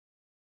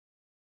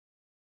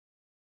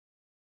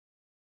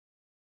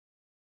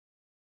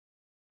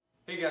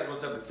Hey guys,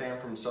 what's up? It's Sam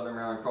from Southern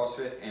Maryland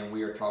CrossFit, and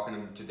we are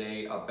talking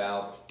today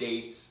about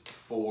dates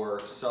for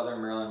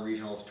Southern Maryland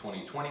Regionals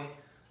 2020.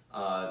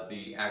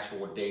 The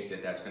actual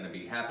date that's going to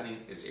be happening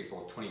is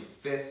April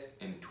 25th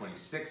and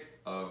 26th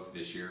of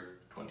this year,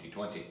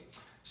 2020.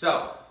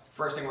 So,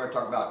 first thing we're going to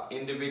talk about,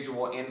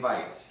 individual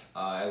invites.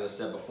 As I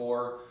said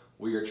before,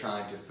 we are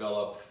trying to fill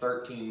up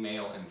 13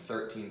 male and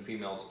 13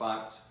 female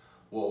spots.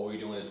 What we're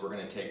doing is we're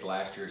going to take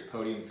last year's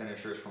podium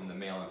finishers from the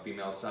male and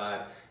female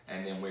side,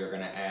 and then we are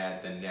going to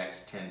add the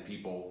next 10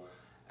 people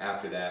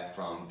after that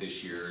from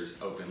this year's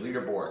open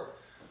leaderboard.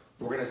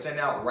 We're going to send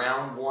out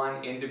round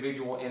one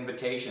individual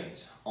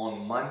invitations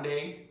on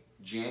Monday,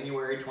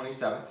 January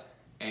 27th,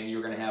 and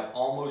you're going to have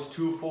almost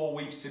 2 full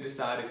weeks to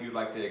decide if you'd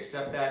like to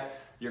accept that.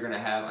 You're going to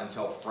have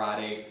until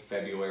Friday,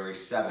 February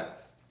 7th.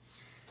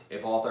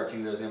 If all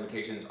 13 of those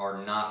invitations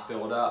are not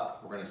filled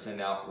up, we're going to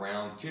send out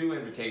round 2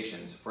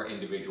 invitations for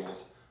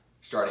individuals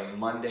starting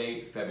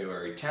Monday,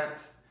 February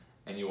 10th,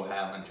 and you will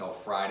have until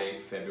Friday,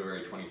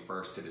 February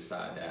 21st to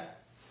decide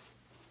that.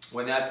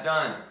 When that's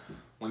done,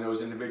 when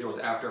those individuals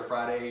after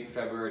Friday,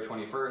 February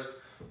 21st,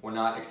 we're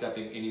not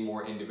accepting any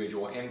more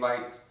individual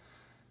invites,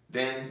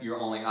 then your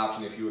only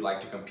option if you would like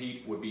to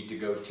compete would be to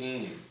go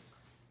team.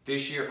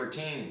 This year for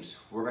teams,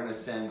 we're going to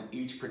send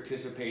each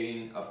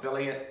participating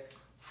affiliate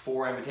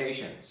 4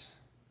 invitations.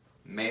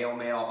 Male,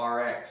 male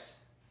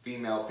RX,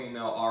 female,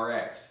 female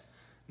RX,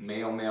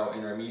 male, male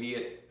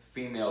intermediate,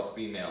 female,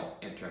 female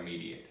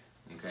intermediate.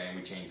 Okay, and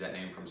we changed that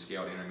name from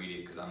scale to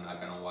intermediate because I'm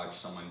not going to watch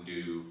someone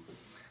do,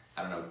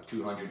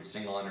 200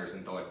 single unders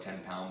and throw a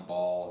 10-pound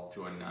ball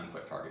to a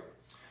 9-foot target.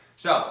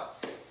 So,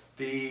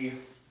 the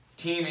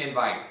team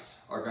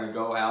invites are going to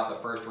go out the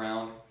first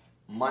round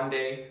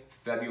Monday,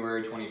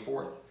 February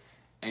 24th,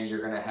 and you're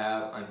going to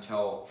have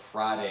until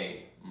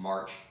Friday,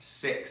 March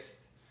 6th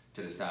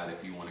to decide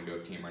if you want to go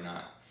team or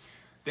not.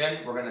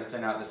 Then we're going to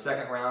send out the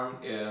second round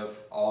if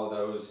all of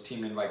those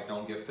team invites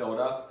don't get filled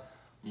up,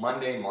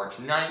 Monday, March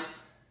 9th,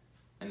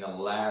 and the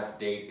last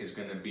date is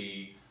going to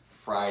be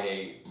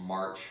Friday,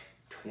 March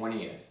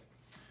 20th.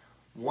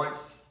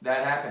 Once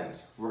that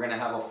happens, we're going to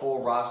have a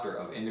full roster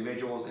of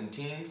individuals and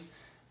teams,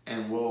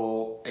 and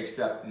we'll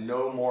accept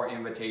no more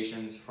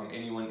invitations from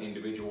any one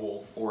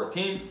individual or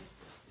team.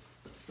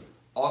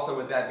 Also,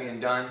 with that being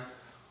done,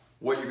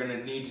 what you're going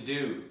to need to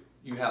do,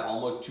 you have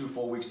almost 2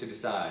 full weeks to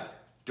decide.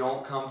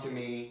 Don't come to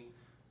me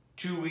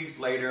 2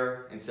 weeks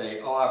later and say,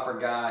 oh, I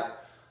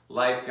forgot,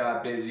 life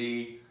got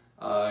busy,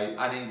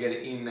 I didn't get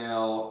an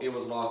email, it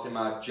was lost in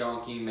my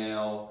junk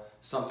email,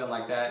 something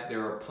like that.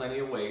 There are plenty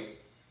of ways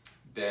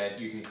that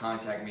you can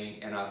contact me,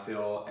 and I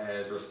feel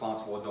as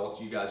responsible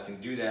adults, you guys can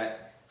do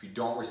that. If you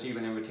don't receive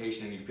an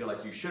invitation and you feel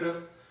like you should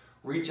have,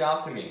 reach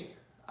out to me.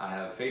 I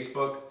have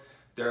Facebook.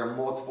 There are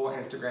multiple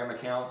Instagram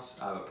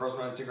accounts. I have a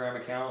personal Instagram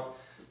account.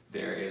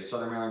 There is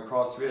Southern Maryland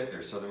CrossFit,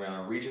 there's Southern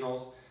Maryland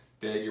Regionals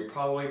that you're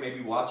probably maybe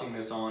watching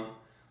this on.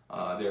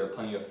 There are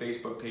plenty of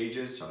Facebook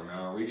pages, Southern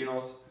Maryland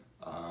Regionals,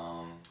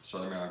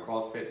 Southern Maryland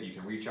CrossFit, that you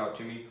can reach out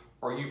to me,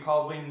 or you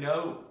probably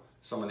know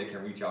someone that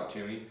can reach out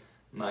to me.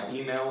 My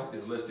email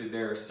is listed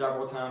there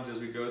several times as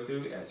we go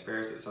through as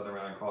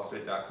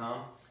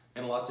ferris@southernmarylandcrossfit.com,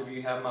 and lots of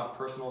you have my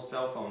personal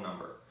cell phone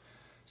number.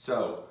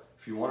 So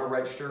if you want to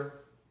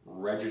register,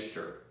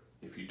 register.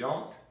 If you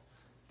don't,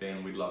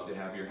 then we'd love to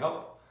have your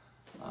help.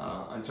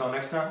 Until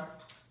next time,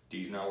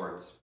 D's not words.